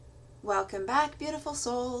Welcome back, beautiful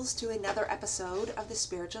souls, to another episode of the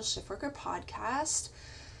Spiritual Shiftworker podcast.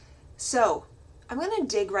 So, I'm going to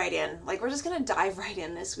dig right in. We're just going to dive right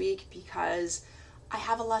in this week because I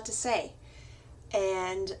have a lot to say.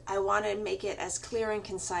 And I want to make it as clear and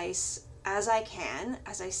concise as I can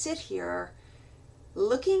as I sit here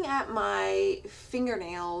looking at my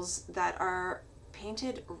fingernails that are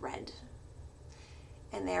painted red.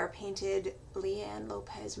 And they are painted Leanne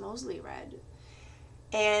Lopez Mosley red.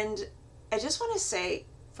 And I just want to say,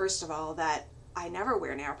 first of all, that I never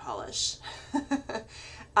wear nail polish.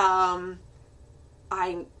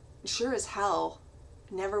 I sure as hell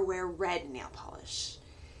never wear red nail polish.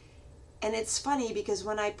 And it's funny because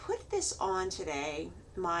when I put this on today,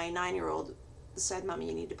 my 9-year-old said, "Mommy,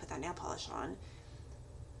 you need to put that nail polish on."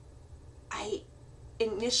 I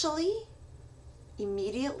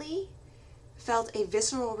immediately felt a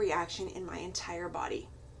visceral reaction in my entire body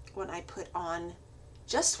when I put on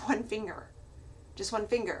just one finger,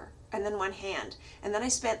 and then one hand. And then I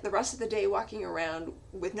spent the rest of the day walking around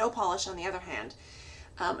with no polish on the other hand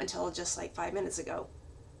until just 5 minutes ago.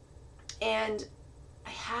 And I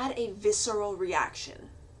had a visceral reaction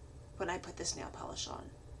when I put this nail polish on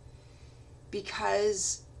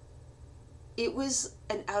because it was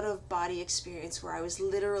an out-of-body experience where I was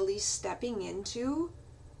literally stepping into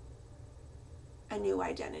a new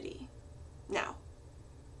identity. Now,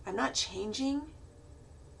 I'm not changing.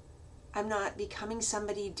 I'm not becoming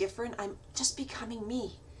somebody different. I'm just becoming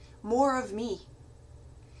me, more of me.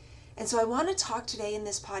 And so I want to talk today in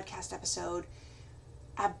this podcast episode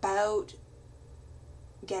about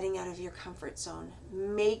getting out of your comfort zone,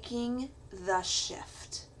 making the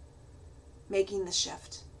shift.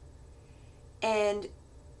 And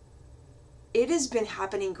it has been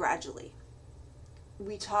happening gradually.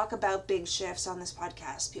 We talk about big shifts on this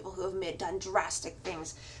podcast. People who have done drastic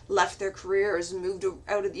things, left their careers, moved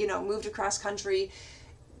across country,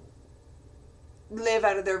 live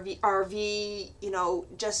out of their RV,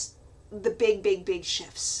 just the big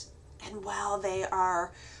shifts. And while they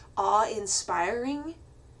are awe-inspiring,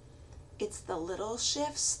 it's the little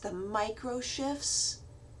shifts, the micro shifts,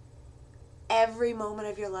 every moment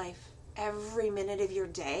of your life, every minute of your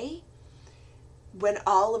day, when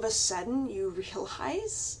all of a sudden you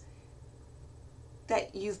realize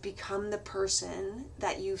that you've become the person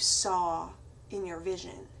that you saw in your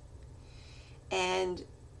vision. And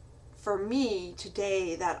for me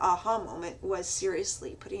today, that aha moment was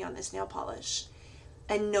seriously putting on this nail polish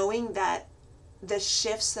and knowing that the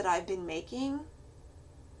shifts that I've been making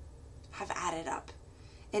have added up.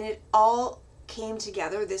 And it all came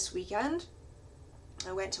together this weekend.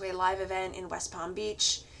 I went to a live event in West Palm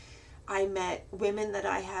Beach. I met women that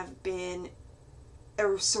I have been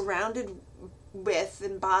surrounded with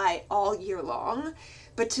and by all year long,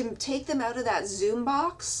 but to take them out of that Zoom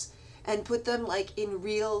box and put them in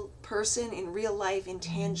real person, in real life,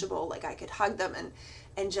 intangible, I could hug them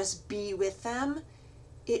and just be with them,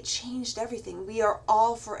 it changed everything. We are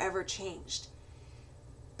all forever changed.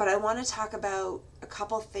 But I want to talk about a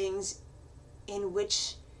couple things in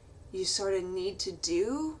which you sort of need to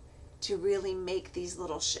do to really make these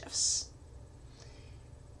little shifts.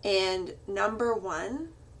 And number one,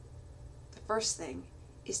 the first thing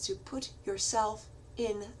is to put yourself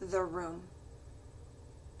in the room.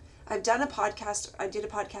 I did a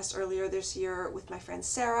podcast earlier this year with my friend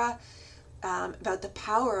Sarah about the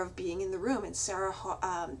power of being in the room. And Sarah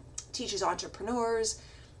teaches entrepreneurs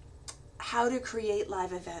how to create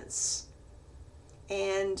live events.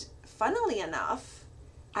 And funnily enough,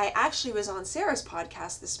 I actually was on Sarah's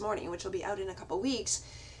podcast this morning, which will be out in a couple weeks,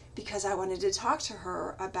 because I wanted to talk to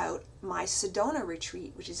her about my Sedona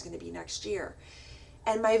retreat, which is going to be next year.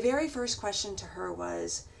 And my very first question to her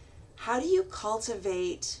was, how do you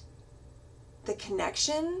cultivate the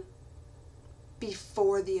connection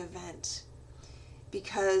before the event?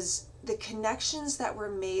 Because the connections that were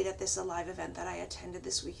made at this live event that I attended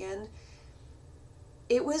this weekend,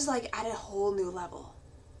 it was at a whole new level.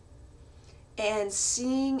 And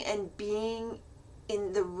seeing and being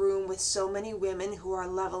in the room with so many women who are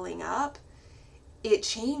leveling up, it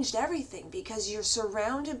changed everything because you're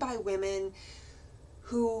surrounded by women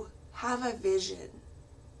who have a vision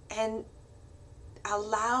and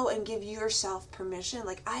allow and give yourself permission.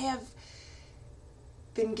 I have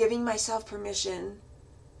been giving myself permission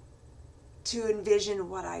to envision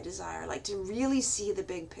what I desire, to really see the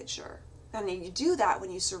big picture. And you do that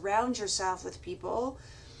when you surround yourself with people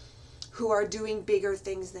who are doing bigger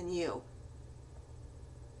things than you.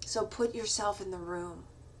 So put yourself in the room.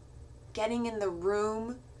 Getting in the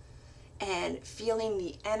room and feeling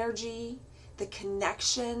the energy, the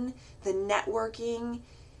connection, the networking.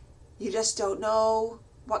 You just don't know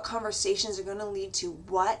what conversations are going to lead to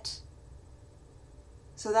what.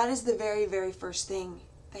 So that is the very, very first thing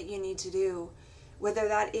that you need to do. Whether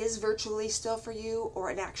that is virtually still for you or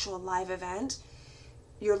an actual live event,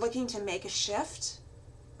 you're looking to make a shift,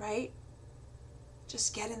 right?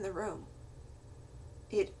 Just get in the room.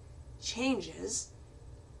 It changes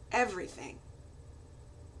everything.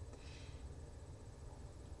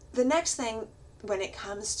 The next thing when it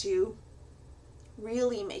comes to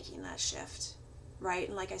really making that shift, right?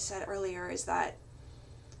 And like I said earlier, is that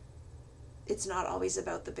it's not always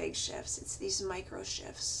about the big shifts. It's these micro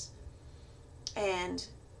shifts. And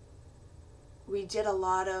we did a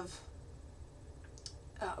lot of,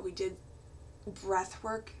 we did breath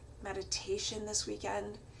work, meditation this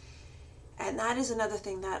weekend. And that is another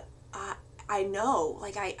thing that I know,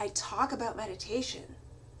 like I talk about meditation.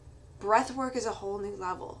 Breath work is a whole new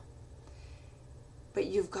level. But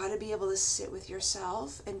you've got to be able to sit with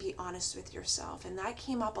yourself and be honest with yourself. And that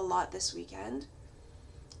came up a lot this weekend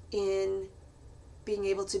in being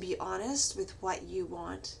able to be honest with what you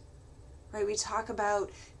want, right? We talk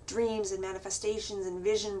about dreams and manifestations and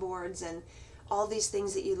vision boards and all these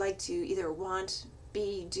things that you like to either want,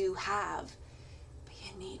 be, do, have. But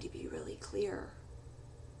you need to be really clear.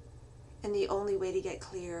 And the only way to get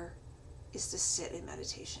clear is to sit in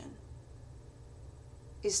meditation,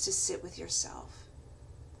 is to sit with yourself.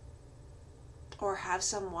 Or have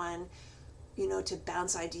someone, to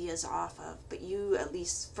bounce ideas off of. But you at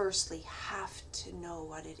least firstly have to know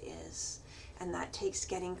what it is. And that takes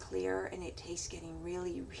getting clear, and it takes getting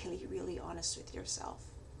really, really, really honest with yourself.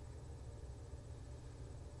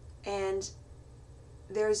 And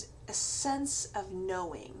there's a sense of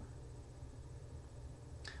knowing.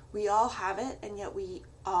 We all have it, and yet we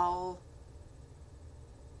all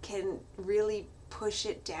can really push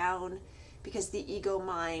it down because the ego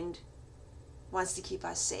mind wants to keep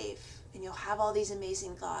us safe. And you'll have all these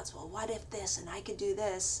amazing thoughts. Well, what if this, and I could do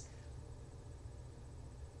this?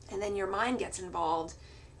 And then your mind gets involved,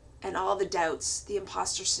 and all the doubts, the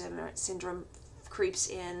imposter syndrome creeps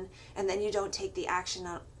in, and then you don't take the action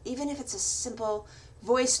on, even if it's a simple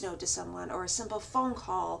voice note to someone, or a simple phone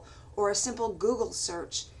call, or a simple Google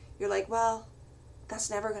search. You're like, well, that's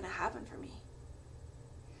never going to happen for me.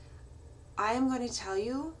 I am going to tell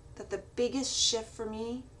you that the biggest shift for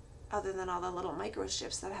me, other than all the little micro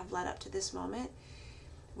shifts that have led up to this moment,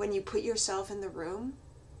 when you put yourself in the room,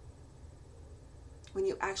 when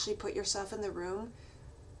you actually put yourself in the room,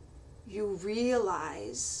 you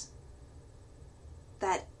realize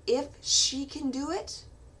that if she can do it,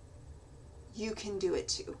 you can do it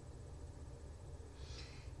too.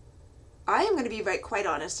 I am going to be quite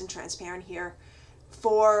honest and transparent here.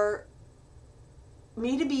 For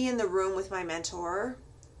me to be in the room with my mentor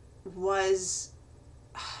was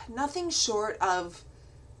nothing short of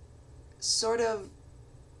sort of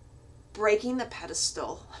breaking the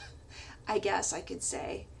pedestal, I guess I could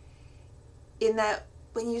say. In that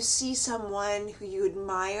when you see someone who you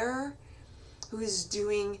admire, who is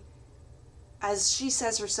doing, as she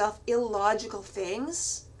says herself, illogical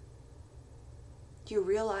things, you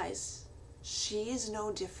realize she is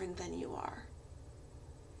no different than you are.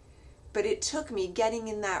 But it took me getting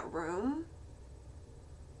in that room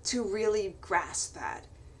to really grasp that,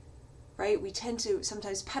 right? We tend to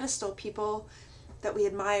sometimes pedestal people that we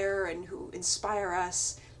admire and who inspire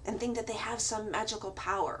us and think that they have some magical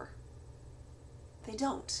power. They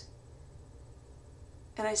don't.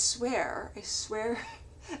 And I swear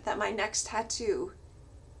that my next tattoo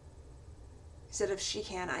is that if she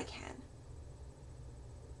can, I can.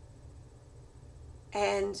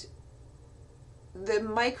 And the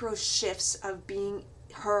micro shifts of being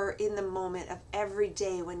her in the moment of every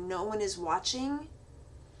day when no one is watching,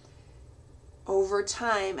 over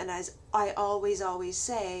time, and as I always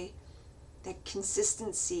say, that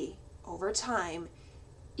consistency over time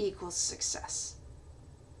equals success.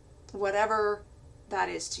 Whatever that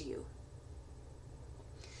is to you.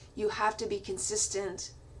 You have to be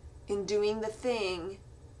consistent in doing the thing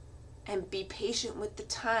and be patient with the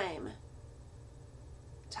time.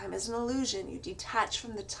 Time is an illusion. You detach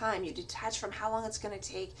from the time. You detach from how long it's going to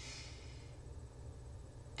take.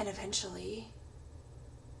 And eventually,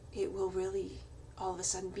 it will really all of a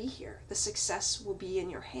sudden be here. The success will be in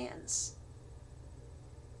your hands.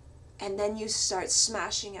 And then you start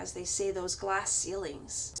smashing, as they say, those glass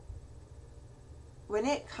ceilings. When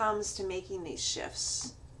it comes to making these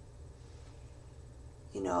shifts,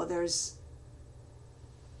 there's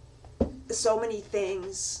so many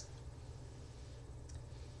things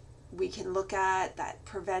we can look at that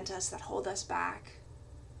prevent us, that hold us back.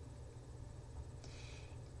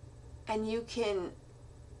 And you can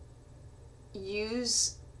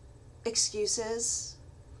use excuses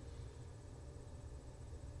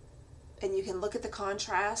And you can look at the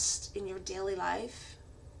contrast in your daily life,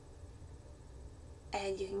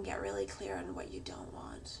 and you can get really clear on what you don't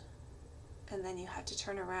want. And then you have to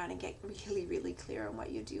turn around and get really, really clear on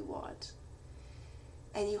what you do want.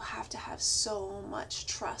 And you have to have so much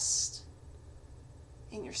trust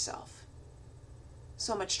in yourself.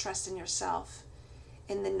 So much trust in yourself,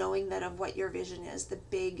 in the knowing that of what your vision is, the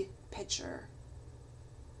big picture,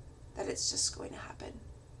 that it's just going to happen.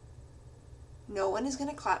 No one is going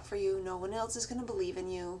to clap for you. No one else is going to believe in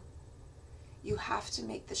you. You have to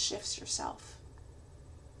make the shifts yourself.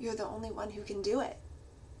 You're the only one who can do it.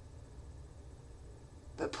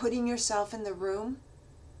 But putting yourself in the room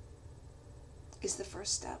is the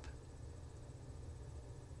first step.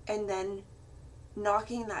 And then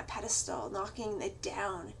knocking that pedestal, knocking it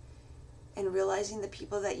down, and realizing the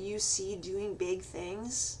people that you see doing big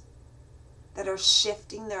things, that are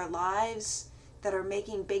shifting their lives, that are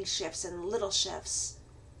making big shifts and little shifts,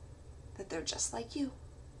 that they're just like you.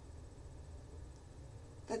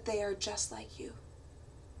 That they are just like you.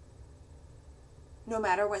 No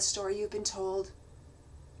matter what story you've been told,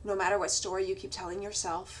 no matter what story you keep telling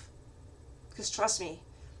yourself, because trust me,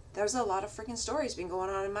 there's a lot of freaking stories been going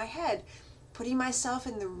on in my head. Putting myself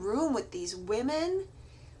in the room with these women,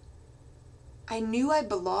 I knew I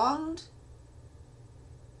belonged,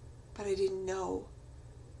 but I didn't know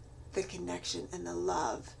the connection and the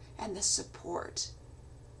love and the support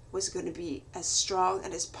was going to be as strong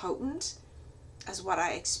and as potent as what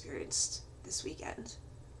I experienced this weekend.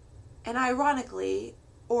 And ironically,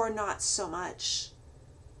 or not so much,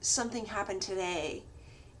 something happened today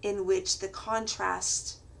in which the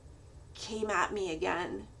contrast came at me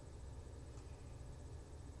again.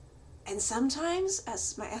 And sometimes,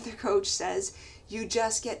 as my other coach says, you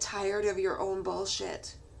just get tired of your own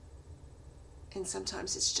bullshit. And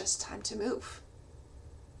sometimes it's just time to move.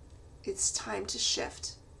 It's time to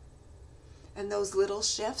shift. And those little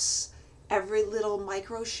shifts, every little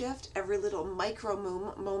micro shift, every little micro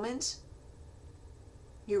moment,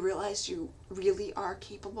 you realize you really are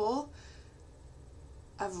capable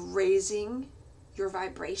of raising your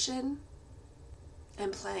vibration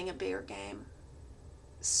and playing a bigger game.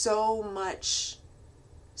 So much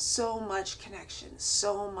connection,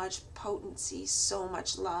 so much potency, so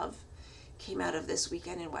much love came out of this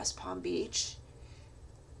weekend in West Palm Beach,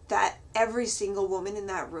 that every single woman in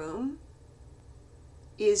that room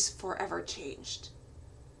is forever changed.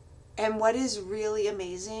 And what is really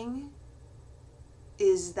amazing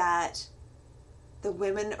is that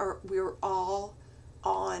we're all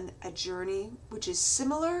on a journey which is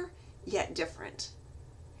similar yet different.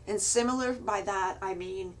 And similar by that, I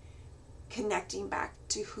mean connecting back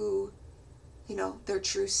to who, their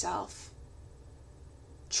true self,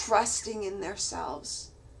 trusting in themselves,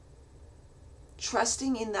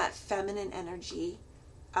 trusting in that feminine energy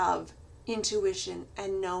of intuition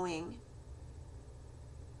and knowing.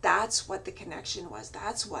 That's what the connection was.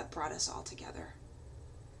 That's what brought us all together.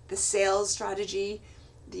 The sales strategy,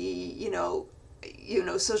 the,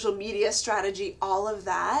 social media strategy, all of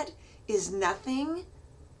that is nothing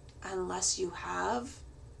unless you have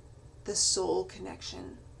the soul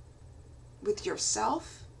connection with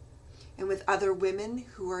yourself and with other women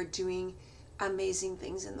who are doing amazing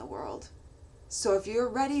things in the world. So if you're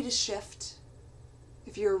ready to shift,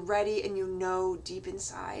 if you're ready and you know deep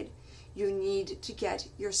inside, you need to get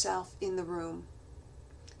yourself in the room.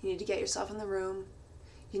 You need to get yourself in the room.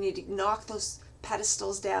 You need to knock those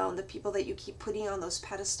pedestals down, the people that you keep putting on those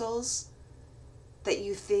pedestals that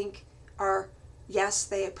you think are, yes,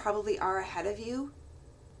 they probably are ahead of you,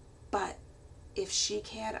 but if she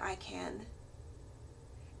can, I can.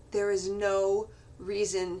 There is no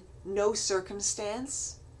reason, no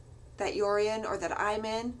circumstance that you're in or that I'm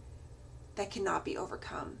in that cannot be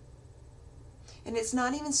overcome. And it's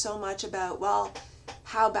not even so much about, well,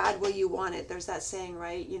 how bad will you want it? There's that saying,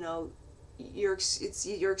 right? It's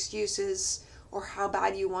your excuses or how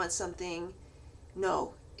bad you want something.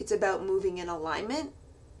 No, it's about moving in alignment.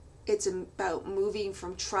 It's about moving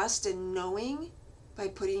from trust and knowing by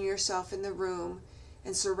putting yourself in the room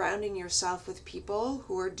and surrounding yourself with people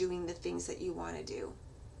who are doing the things that you want to do.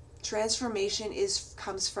 Transformation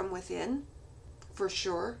comes from within, for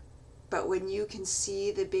sure. But when you can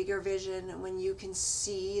see the bigger vision and when you can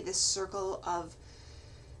see the circle of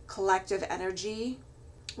collective energy,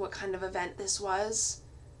 what kind of event this was,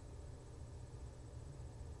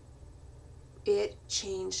 it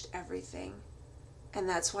changed everything. And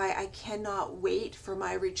that's why I cannot wait for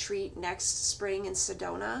my retreat next spring in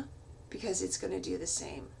Sedona, because it's going to do the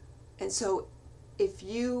same. And so if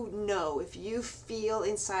you feel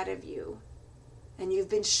inside of you, and you've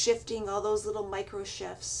been shifting all those little micro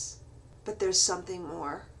shifts, but there's something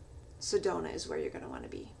more. Sedona is where you're going to want to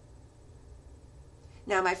be.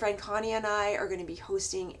 Now, my friend Connie and I are going to be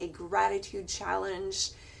hosting a gratitude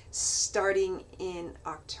challenge starting in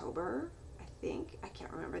October, I think. I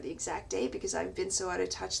can't remember the exact date because I've been so out of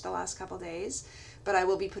touch the last couple days, but I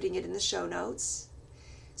will be putting it in the show notes.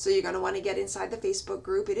 So you're going to want to get inside the Facebook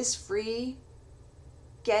group. It is free.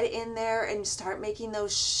 Get in there and start making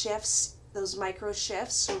those shifts, those micro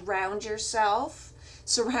shifts. Surround yourself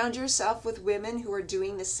with women who are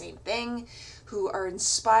doing the same thing, who are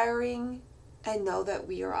inspiring, and know that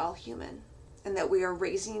we are all human and that we are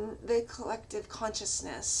raising the collective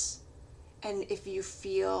consciousness. And if you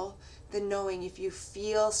feel the knowing, if you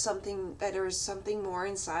feel something, that there is something more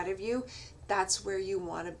inside of you, that's where you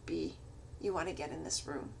want to be. You want to get in this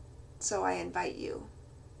room. So I invite you.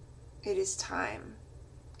 It is time.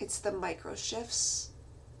 It's the micro shifts,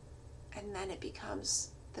 and then it becomes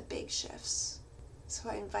the big shifts. So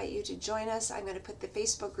I invite you to join us. I'm going to put the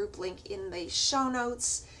Facebook group link in the show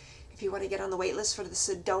notes. If you want to get on the wait list for the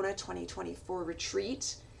Sedona 2024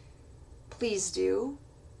 retreat, please do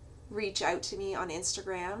reach out to me on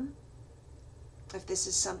Instagram. If this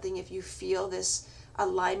is something, if you feel this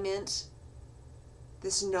alignment,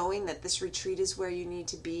 this knowing that this retreat is where you need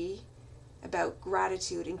to be, about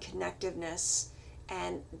gratitude and connectiveness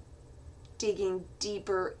and digging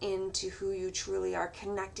deeper into who you truly are,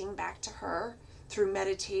 connecting back to her through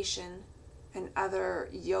meditation and other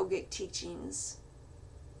yogic teachings,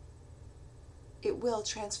 it will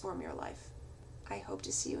transform your life. I hope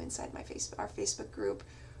to see you inside our Facebook group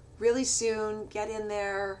really soon. Get in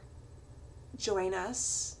there, join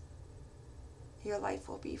us. Your life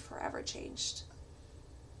will be forever changed.